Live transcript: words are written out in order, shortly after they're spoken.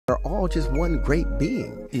are all just one great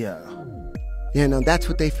being. Yeah. You know, that's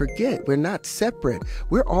what they forget. We're not separate.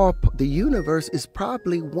 We're all, the universe is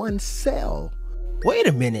probably one cell. Wait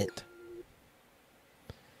a minute.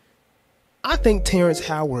 I think Terrence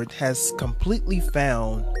Howard has completely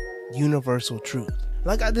found universal truth.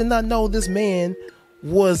 Like, I did not know this man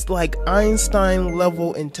was like Einstein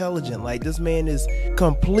level intelligent. Like, this man is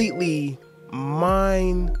completely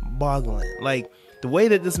mind boggling. Like, the way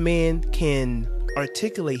that this man can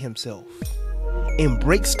articulate himself and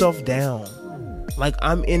break stuff down. Like,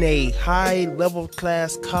 I'm in a high level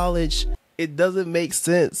class college. It doesn't make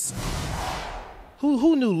sense.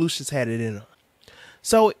 Who knew Lucius had it in him?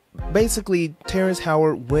 So basically, Terrence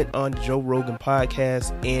Howard went on the Joe Rogan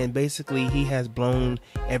podcast, and basically he has blown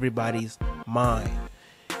everybody's mind.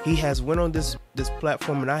 He has went on this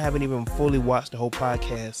platform, and I haven't even fully watched the whole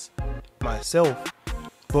podcast myself.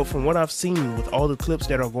 But from what I've seen with all the clips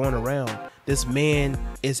that are going around, this man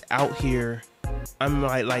is out here. I'm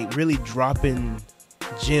like really dropping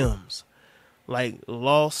gems, like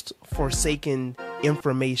lost, forsaken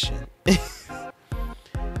information.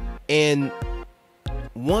 And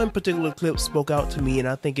one particular clip spoke out to me, and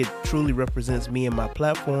I think it truly represents me and my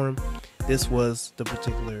platform. This was the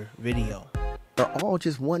particular video. They're all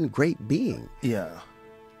just one great being. Yeah.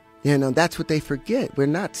 You know, that's what they forget. We're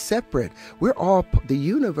not separate. We're all, the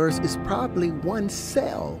universe is probably one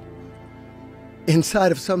cell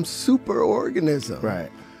inside of some super organism.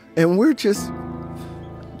 Right. And we're just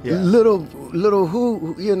little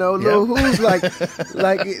who, you know, little who's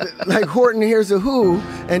like Horton hears a who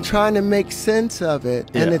and trying to make sense of it.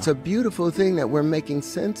 Yeah. And it's a beautiful thing that we're making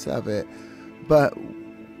sense of it. But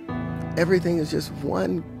everything is just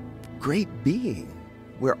one great being.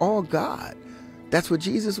 We're all God. That's what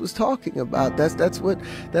Jesus was talking about. That's what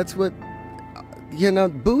you know,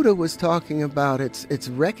 Buddha was talking about. It's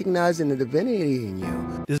recognizing the divinity in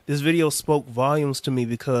you. This video spoke volumes to me,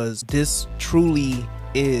 because this truly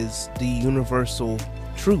is the universal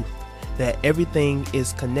truth, that everything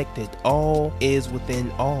is connected. All is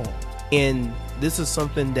within all. And this is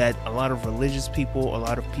something that a lot of religious people, a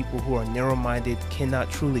lot of people who are narrow-minded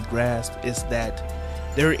cannot truly grasp, is that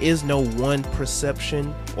there is no one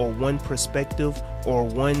perception or one perspective or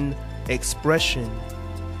one expression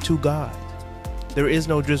to God. There is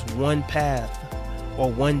no just one path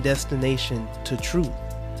or one destination to truth.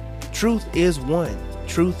 Truth is one.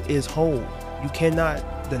 Truth is whole. You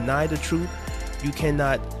cannot deny the truth. You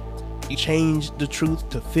cannot change the truth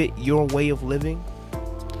to fit your way of living.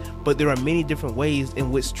 But there are many different ways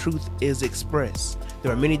in which truth is expressed.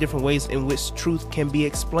 There are many different ways in which truth can be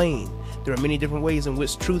explained. There are many different ways in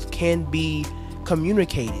which truth can be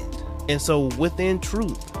communicated. And so within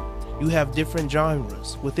truth, you have different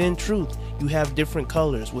genres. Within truth, you have different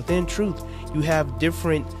colors. Within truth, you have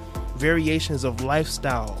different variations of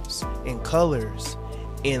lifestyles and colors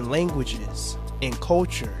and languages and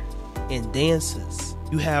culture and dances.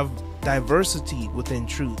 You have diversity within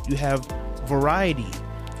truth. You have variety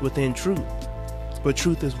within truth. But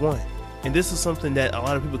truth is one. And this is something that a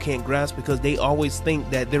lot of people can't grasp, because they always think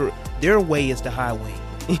that their way is the highway.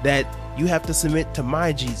 That you have to submit to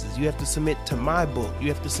my Jesus. You have to submit to my book. You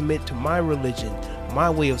have to submit to my religion, my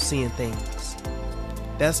way of seeing things.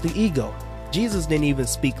 That's the ego. Jesus didn't even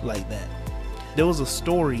speak like that. There was a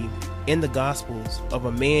story in the Gospels of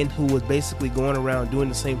a man who was basically going around doing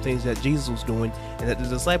the same things that Jesus was doing and that the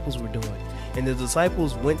disciples were doing. And the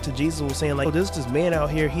disciples went to Jesus and saying, like, oh, there's this man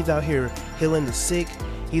out here. He's out here healing the sick.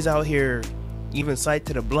 He's out here giving sight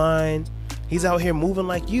to the blind. He's out here moving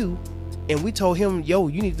like you. And we told him, yo,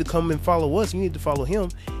 you need to come and follow us. You need to follow him.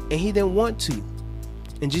 And he didn't want to.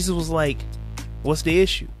 And Jesus was like, what's the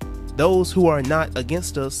issue? Those who are not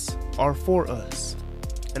against us are for us.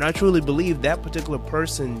 And I truly believe that particular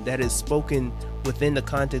person that is spoken within the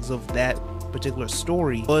context of that particular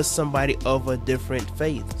story was somebody of a different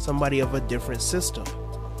faith, somebody of a different system.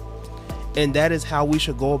 And that is how we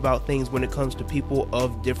should go about things when it comes to people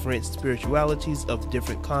of different spiritualities, of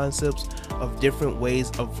different concepts, of different ways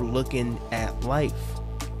of looking at life.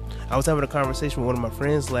 I was having a conversation with one of my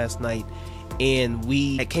friends last night, and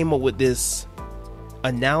we came up with this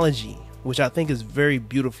analogy, which I think is very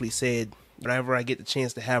beautifully said. Whenever I get the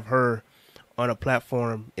chance to have her on a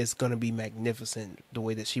platform, it's going to be magnificent the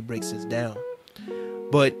way that she breaks this down.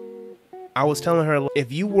 But I was telling her,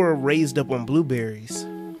 if you were raised up on blueberries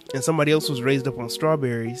and somebody else was raised up on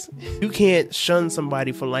strawberries, you can't shun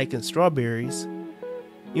somebody for liking strawberries.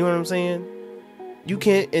 You know what I'm saying? You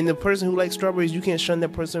can't, and the person who likes strawberries, you can't shun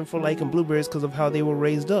that person for liking blueberries because of how they were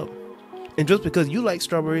raised up. And just because you like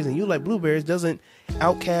strawberries and you like blueberries doesn't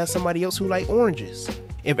outcast somebody else who like oranges.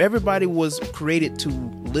 If everybody was created to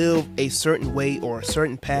live a certain way or a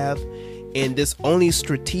certain path in this only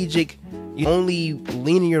strategic, only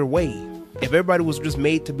linear way, if everybody was just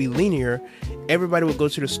made to be linear, everybody would go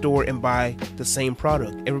to the store and buy the same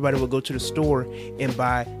product. Everybody would go to the store and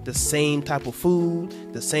buy the same type of food,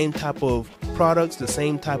 the same type of products, the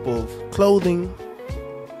same type of clothing.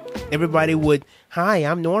 Everybody would, hi,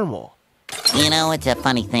 I'm normal. You know, it's a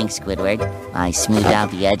funny thing, Squidward. I smoothed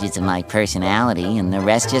out the edges of my personality and the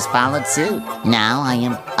rest just followed suit. Now I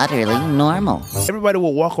am utterly normal. Everybody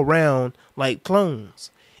will walk around like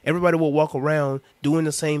clones. Everybody will walk around doing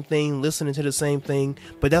the same thing, listening to the same thing,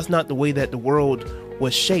 but that's not the way that the world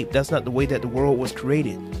was shaped. That's not the way that the world was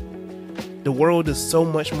created. The world is so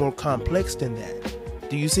much more complex than that.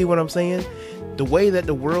 Do you see what I'm saying? The way that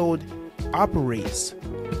the world operates,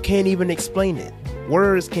 you can't even explain it.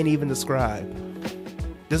 Words can't even describe.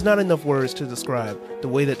 There's not enough words to describe the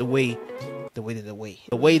way that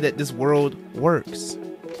this world works.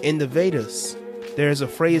 In the Vedas, there's a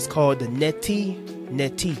phrase called the neti,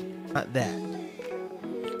 not that.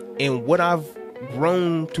 And what I've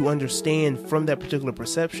grown to understand from that particular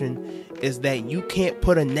perception is that you can't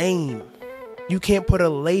put a name, you can't put a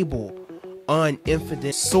label on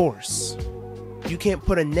infinite source. You can't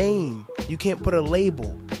put a name, you can't put a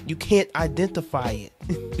label, you can't identify it.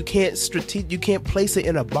 You can't place it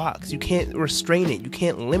in a box. You can't restrain it. You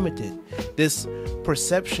can't limit it. This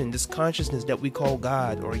perception, this consciousness that we call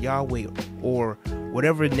God or Yahweh or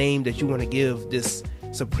whatever name that you want to give this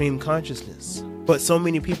supreme consciousness. But so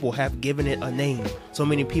many people have given it a name. So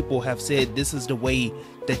many people have said this is the way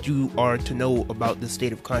that you are to know about this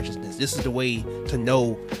state of consciousness. This is the way to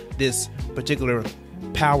know this particular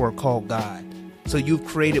power called God. So you've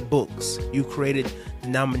created books. You've created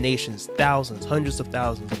denominations, thousands, hundreds of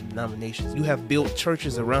thousands of denominations. You have built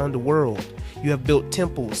churches around the world. You have built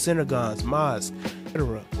temples, synagogues, mosques,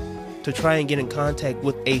 etc. to try and get in contact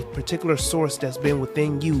with a particular source that's been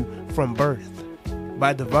within you from birth.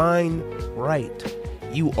 By divine right,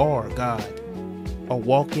 you are God, a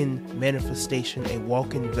walking manifestation, a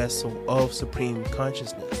walking vessel of supreme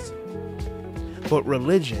consciousness. But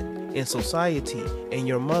religion and society and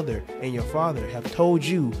your mother and your father have told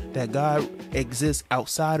you that God exists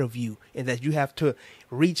outside of you and that you have to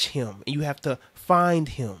reach him and you have to find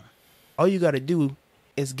him. All you got to do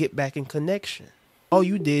is get back in connection. All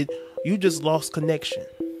you did, you just lost connection.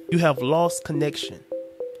 You have lost connection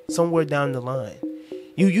somewhere down the line.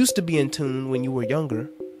 You used to be in tune when you were younger,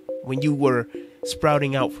 when you were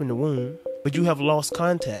sprouting out from the womb, but you have lost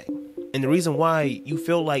contact. And the reason why you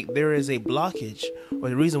feel like there is a blockage, or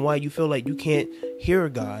the reason why you feel like you can't hear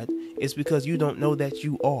God, is because you don't know that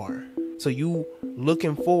you are. So you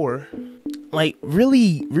looking for, like,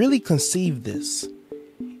 really conceive this.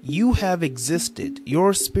 You have existed,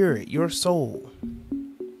 your spirit, your soul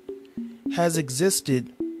has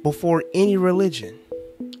existed before any religion,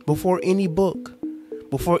 before any book,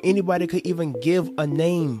 before anybody could even give a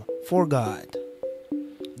name for God.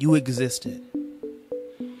 You existed.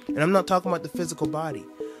 And I'm not talking about the physical body.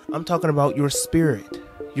 I'm talking about your spirit,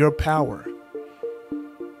 your power,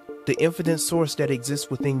 the infinite source that exists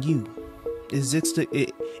within you.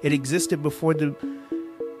 It existed before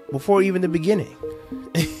even the beginning.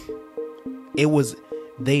 It was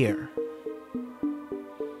there.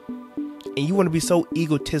 And you want to be so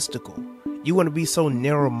egotistical. You want to be so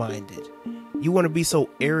narrow-minded. You want to be so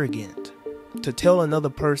arrogant to tell another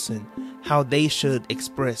person how they should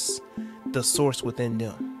express the source within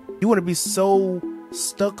them. You want to be so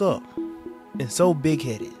stuck up and so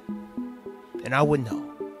big-headed, and I would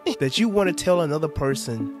know, that you want to tell another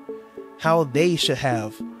person how they should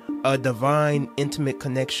have a divine, intimate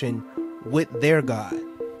connection with their God,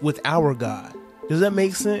 with our God. Does that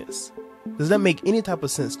make sense? Does that make any type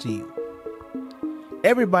of sense to you?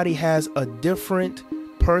 Everybody has a different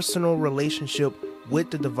personal relationship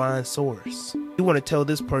with the divine source. You want to tell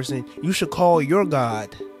this person, you should call your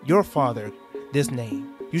God, your father, this name.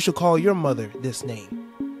 You should call your mother this name.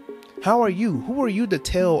 How are you? Who are you to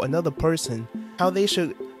tell another person how they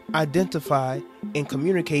should identify and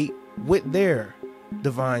communicate with their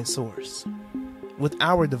divine source, with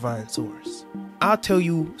our divine source? I'll tell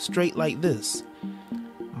you straight like this.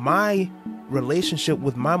 My relationship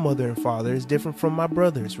with my mother and father is different from my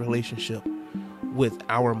brother's relationship with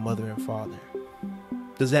our mother and father.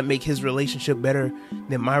 Does that make his relationship better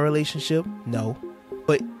than my relationship? No.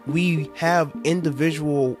 But we have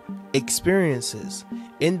individual experiences,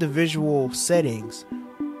 individual settings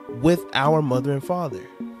with our mother and father.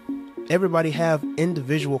 Everybody have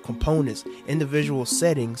individual components, individual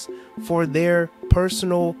settings for their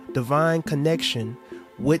personal divine connection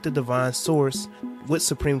with the divine source, with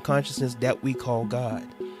supreme consciousness that we call God.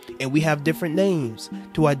 And we have different names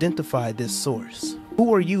to identify this source.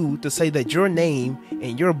 Who are you to say that your name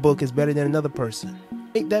and your book is better than another person?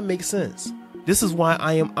 I think that makes sense. This is why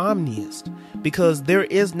I am omnism, because there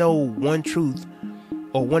is no one truth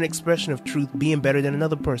or one expression of truth being better than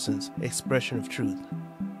another person's expression of truth.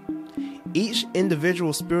 Each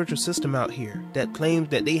individual spiritual system out here that claims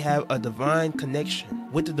that they have a divine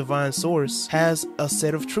connection with the divine source has a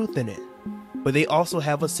set of truth in it, but they also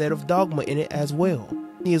have a set of dogma in it as well.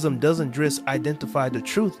 Omnism doesn't just identify the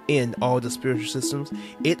truth in all the spiritual systems,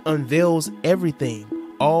 it unveils everything,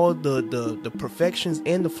 all the perfections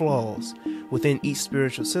and the flaws within each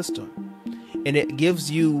spiritual system. And it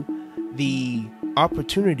gives you the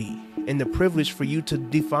opportunity and the privilege for you to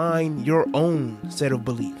define your own set of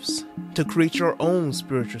beliefs, to create your own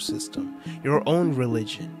spiritual system, your own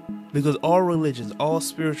religion. Because all religions, all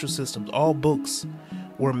spiritual systems, all books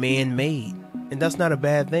were man-made. And that's not a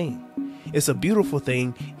bad thing. It's a beautiful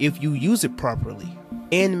thing if you use it properly.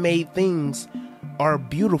 Man-made things are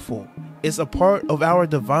beautiful. It's a part of our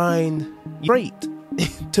divine trait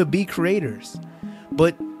to be creators.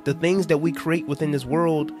 But the things that we create within this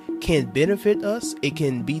world can benefit us. It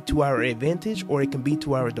can be to our advantage, or it can be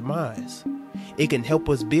to our demise. It can help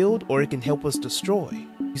us build, or it can help us destroy.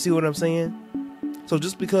 You see what I'm saying? So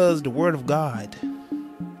just because the word of God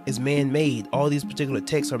is man-made, all these particular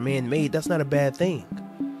texts are man-made, that's not a bad thing.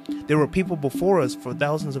 There were people before us for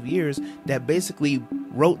thousands of years that basically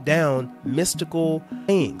wrote down mystical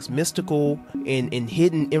things, mystical and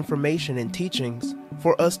hidden information and teachings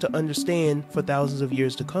for us to understand for thousands of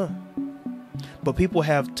years to come. But people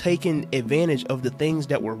have taken advantage of the things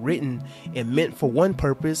that were written and meant for one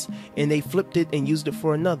purpose, and they flipped it and used it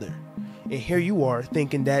for another. And here you are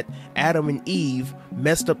thinking that Adam and Eve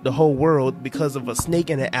messed up the whole world because of a snake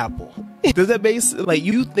and an apple. Does that like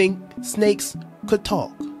you think snakes could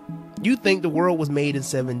talk? You think the world was made in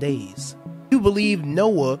 7 days. You believe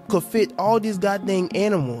Noah could fit all these goddamn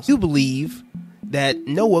animals. You believe that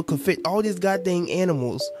Noah could fit all these goddamn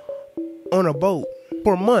animals on a boat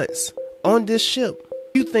for months on this ship.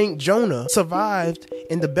 You think Jonah survived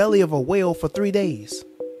in the belly of a whale for 3 days.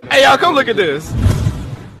 Hey y'all, come look at this.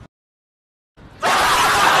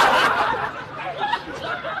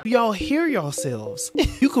 Y'all hear yourselves.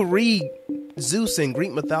 You could read Zeus and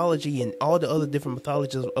Greek mythology and all the other different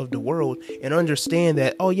mythologies of the world and understand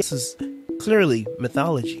that, oh yes, this is clearly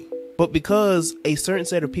mythology. But because a certain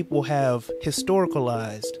set of people have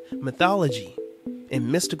historicalized mythology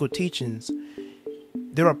and mystical teachings,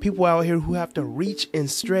 there are people out here who have to reach and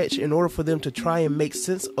stretch in order for them to try and make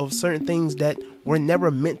sense of certain things that were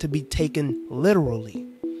never meant to be taken literally.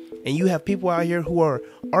 And you have people out here who are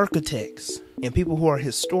architects and people who are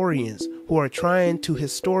historians who are trying to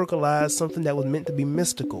historicalize something that was meant to be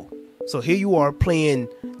mystical. So here you are playing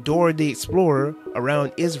Dora the Explorer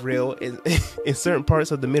around Israel and in certain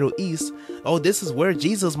parts of the Middle East. Oh, this is where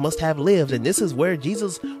Jesus must have lived, and this is where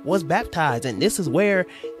Jesus was baptized, and this is where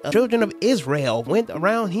children of Israel went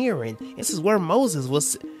around here, and this is where Moses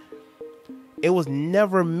was. It was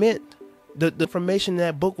never meant, the information in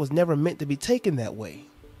that book was never meant to be taken that way.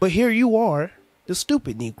 But here you are, the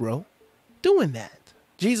stupid Negro, doing that.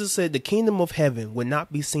 Jesus said the kingdom of heaven would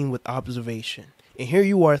not be seen with observation. And here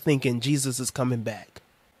you are thinking Jesus is coming back.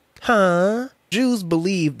 Huh? Jews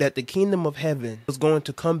believed that the kingdom of heaven was going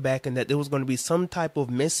to come back and that there was going to be some type of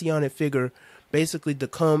messianic figure basically to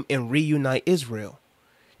come and reunite Israel.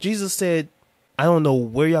 Jesus said, I don't know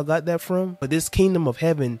where y'all got that from, but this kingdom of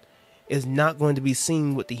heaven is not going to be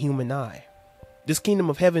seen with the human eye. This kingdom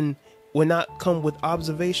of heaven will not come with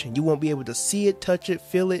observation. You won't be able to see it, touch it,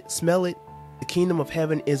 feel it, smell it. The kingdom of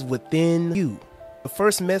heaven is within you. The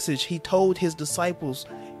first message he told his disciples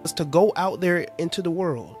was to go out there into the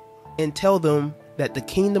world and tell them that the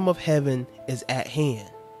kingdom of heaven is at hand.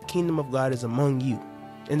 The kingdom of God is among you.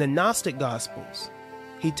 In the Gnostic Gospels,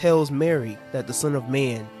 he tells Mary that the Son of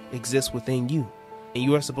Man exists within you, and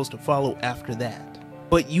you are supposed to follow after that.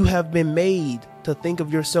 But you have been made to think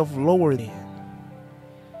of yourself lower than.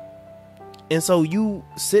 And so you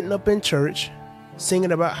sitting up in church,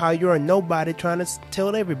 singing about how you're a nobody, trying to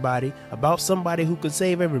tell everybody about somebody who could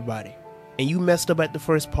save everybody. And you messed up at the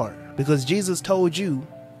first part, because Jesus told you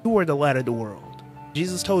you are the light of the world.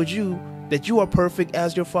 Jesus told you that you are perfect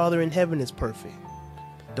as your Father in heaven is perfect.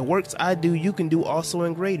 The works I do, you can do also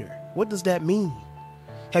and greater. What does that mean?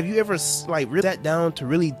 Have you ever really sat down to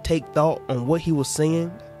really take thought on what he was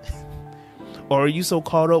saying? Or are you so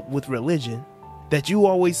caught up with religion that you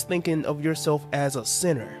always thinking of yourself as a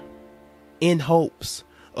sinner in hopes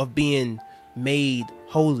of being made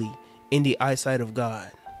holy in the eyesight of God?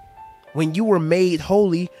 When you were made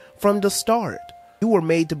holy from the start, you were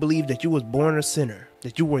made to believe that you was born a sinner.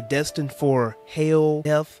 that you were destined for hell,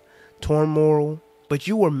 death, turmoil, but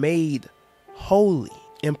you were made holy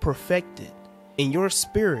and perfected. And your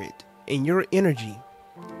spirit and your energy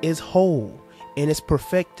is whole and it's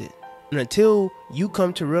perfected. And until you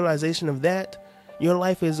come to realization of that, your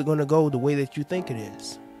life isn't going to go the way that you think it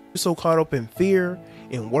is. You're so caught up in fear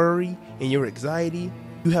and worry and your anxiety,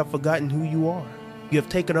 you have forgotten who you are. You have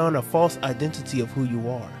taken on a false identity of who you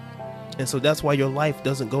are. And so that's why your life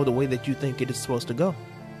doesn't go the way that you think it is supposed to go.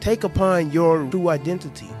 Take upon your true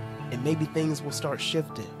identity and maybe things will start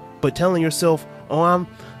shifting. But telling yourself, oh,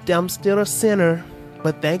 I'm still a sinner,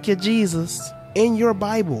 but thank you, Jesus. In your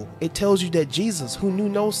Bible, it tells you that Jesus, who knew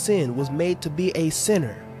no sin, was made to be a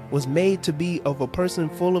sinner, was made to be of a person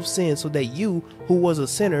full of sin, so that you, who was a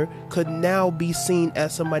sinner, could now be seen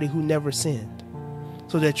as somebody who never sinned,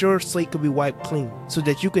 so that your slate could be wiped clean, so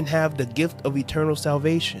that you can have the gift of eternal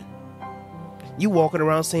salvation. You walking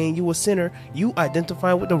around saying you a sinner, you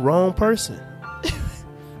identify with the wrong person.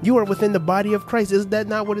 You are within the body of Christ. Is that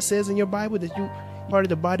not what it says in your Bible, that you are part of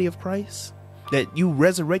the body of Christ? That you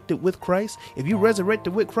resurrected with Christ? If you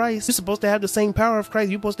resurrected with Christ, you're supposed to have the same power of Christ.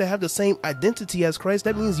 You're supposed to have the same identity as Christ.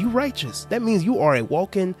 That means you're righteous. That means you are a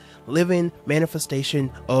walking, living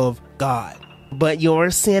manifestation of God. But you're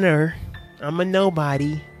a sinner. I'm a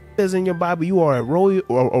nobody. It says in your Bible you are a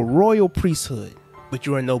royal priesthood, but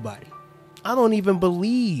you're a nobody. I don't even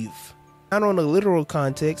believe, not on a literal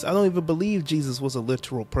context, I don't even believe Jesus was a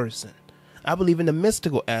literal person. I believe in the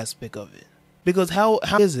mystical aspect of it. Because how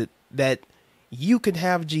is it that you can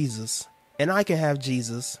have Jesus and I can have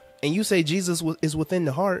Jesus, and you say Jesus is within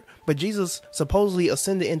the heart, but Jesus supposedly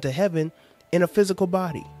ascended into heaven in a physical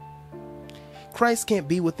body? Christ can't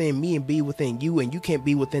be within me and be within you, and you can't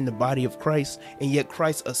be within the body of Christ, and yet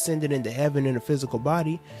Christ ascended into heaven in a physical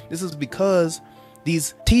body. This is because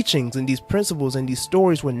these teachings and these principles and these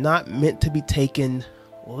stories were not meant to be taken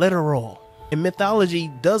literal. And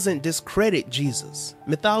mythology doesn't discredit Jesus.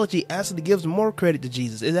 Mythology actually gives more credit to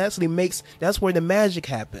Jesus. It actually that's where the magic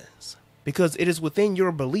happens. Because it is within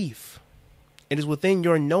your belief. It is within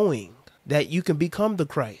your knowing that you can become the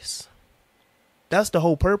Christ. That's the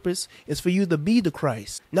whole purpose, is for you to be the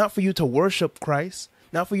Christ. Not for you to worship Christ.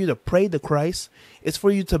 Not for you to pray to Christ. It's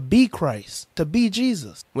for you to be Christ, to be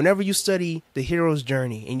Jesus. Whenever you study the hero's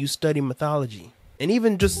journey and you study mythology, and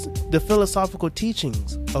even just the philosophical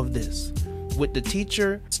teachings of this, with the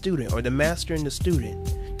teacher, student, or the master and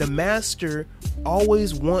the master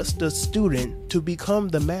always wants the student to become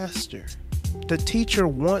the master. The teacher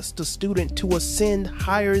wants the student to ascend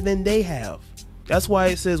higher than they have. That's why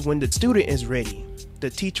it says when the student is ready, the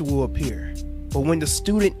teacher will appear. But when the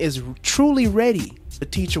student is truly ready, the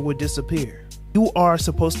teacher will disappear. You are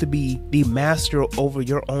supposed to be the master over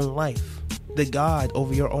your own life, the God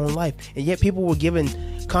over your own life. And yet people were giving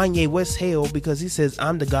Kanye West hell because he says,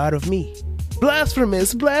 I'm the God of me.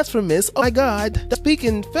 Blasphemous, blasphemous. Oh my God.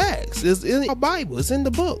 Speaking facts. It's in the Bible. It's in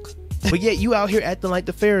the book. But yet you out here acting like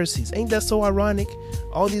the Pharisees. Ain't that so ironic?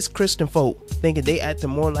 All these Christian folk thinking they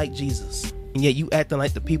acting more like Jesus, and yet you acting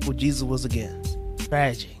like the people Jesus was against.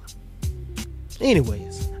 Tragic.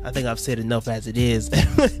 Anyways, I think I've said enough as it is.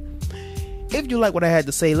 If you like what I had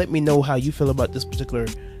to say, let me know how you feel about this particular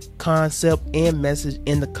concept and message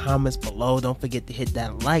in the comments below. Don't forget to hit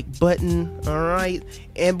that like button. All right,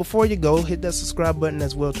 and before you go, hit that subscribe button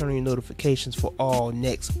as well. Turn on your notifications for all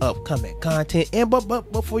next upcoming content. And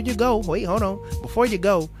but before you go, wait, hold on. Before you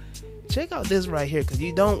go, check out this right here, because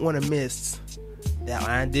you don't want to miss that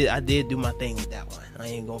one. I did do my thing with that one. I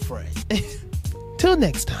ain't gonna front. Till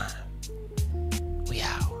next time.